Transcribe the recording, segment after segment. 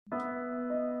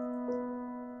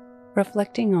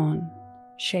Reflecting on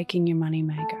shaking your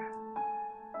moneymaker.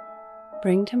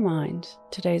 Bring to mind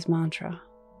today's mantra.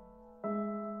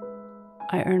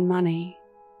 I earn money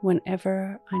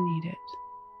whenever I need it.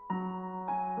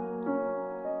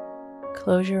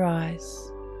 Close your eyes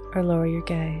or lower your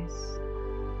gaze.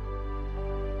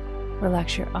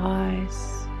 Relax your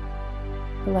eyes,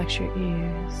 relax your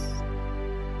ears,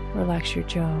 relax your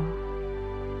jaw.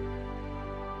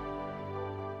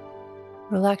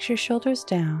 Relax your shoulders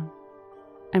down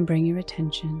and bring your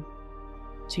attention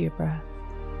to your breath.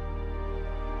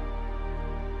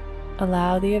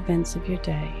 Allow the events of your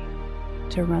day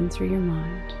to run through your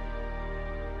mind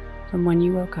from when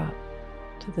you woke up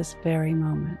to this very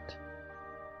moment,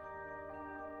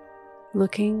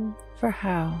 looking for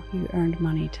how you earned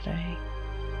money today.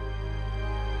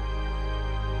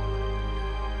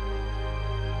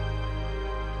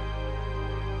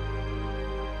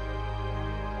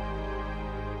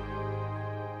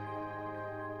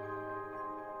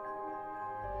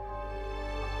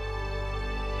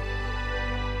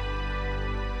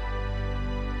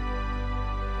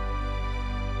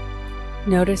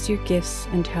 Notice your gifts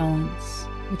and talents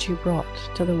which you brought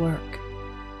to the work.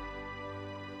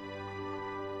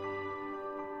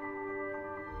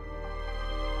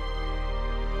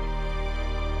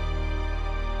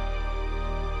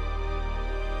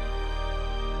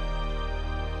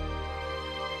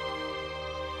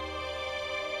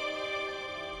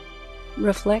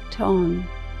 Reflect on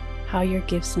how your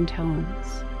gifts and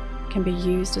talents can be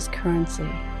used as currency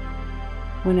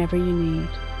whenever you need,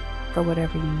 for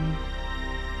whatever you need.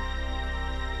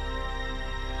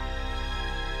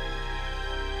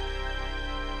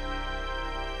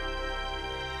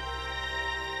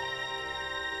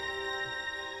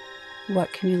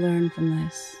 What can you learn from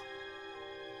this?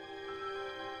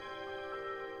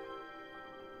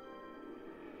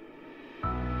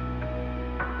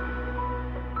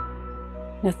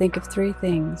 Now think of 3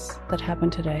 things that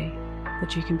happened today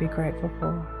that you can be grateful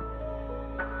for.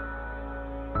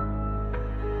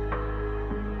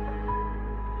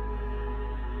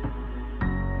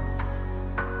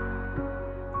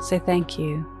 Say thank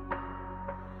you,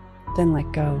 then let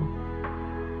go.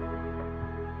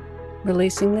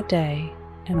 Releasing the day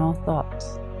and all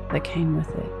thoughts that came with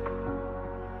it.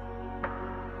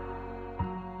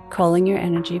 Calling your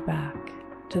energy back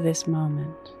to this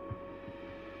moment.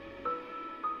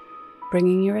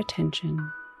 Bringing your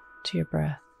attention to your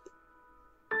breath.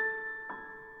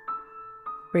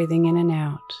 Breathing in and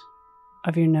out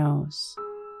of your nose.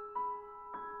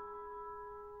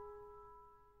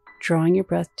 Drawing your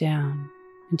breath down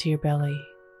into your belly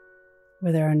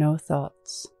where there are no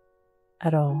thoughts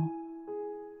at all.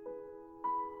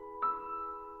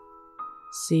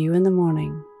 See you in the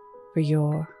morning for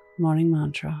your morning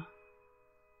mantra.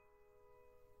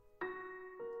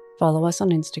 Follow us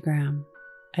on Instagram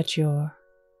at Your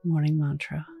Morning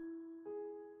Mantra.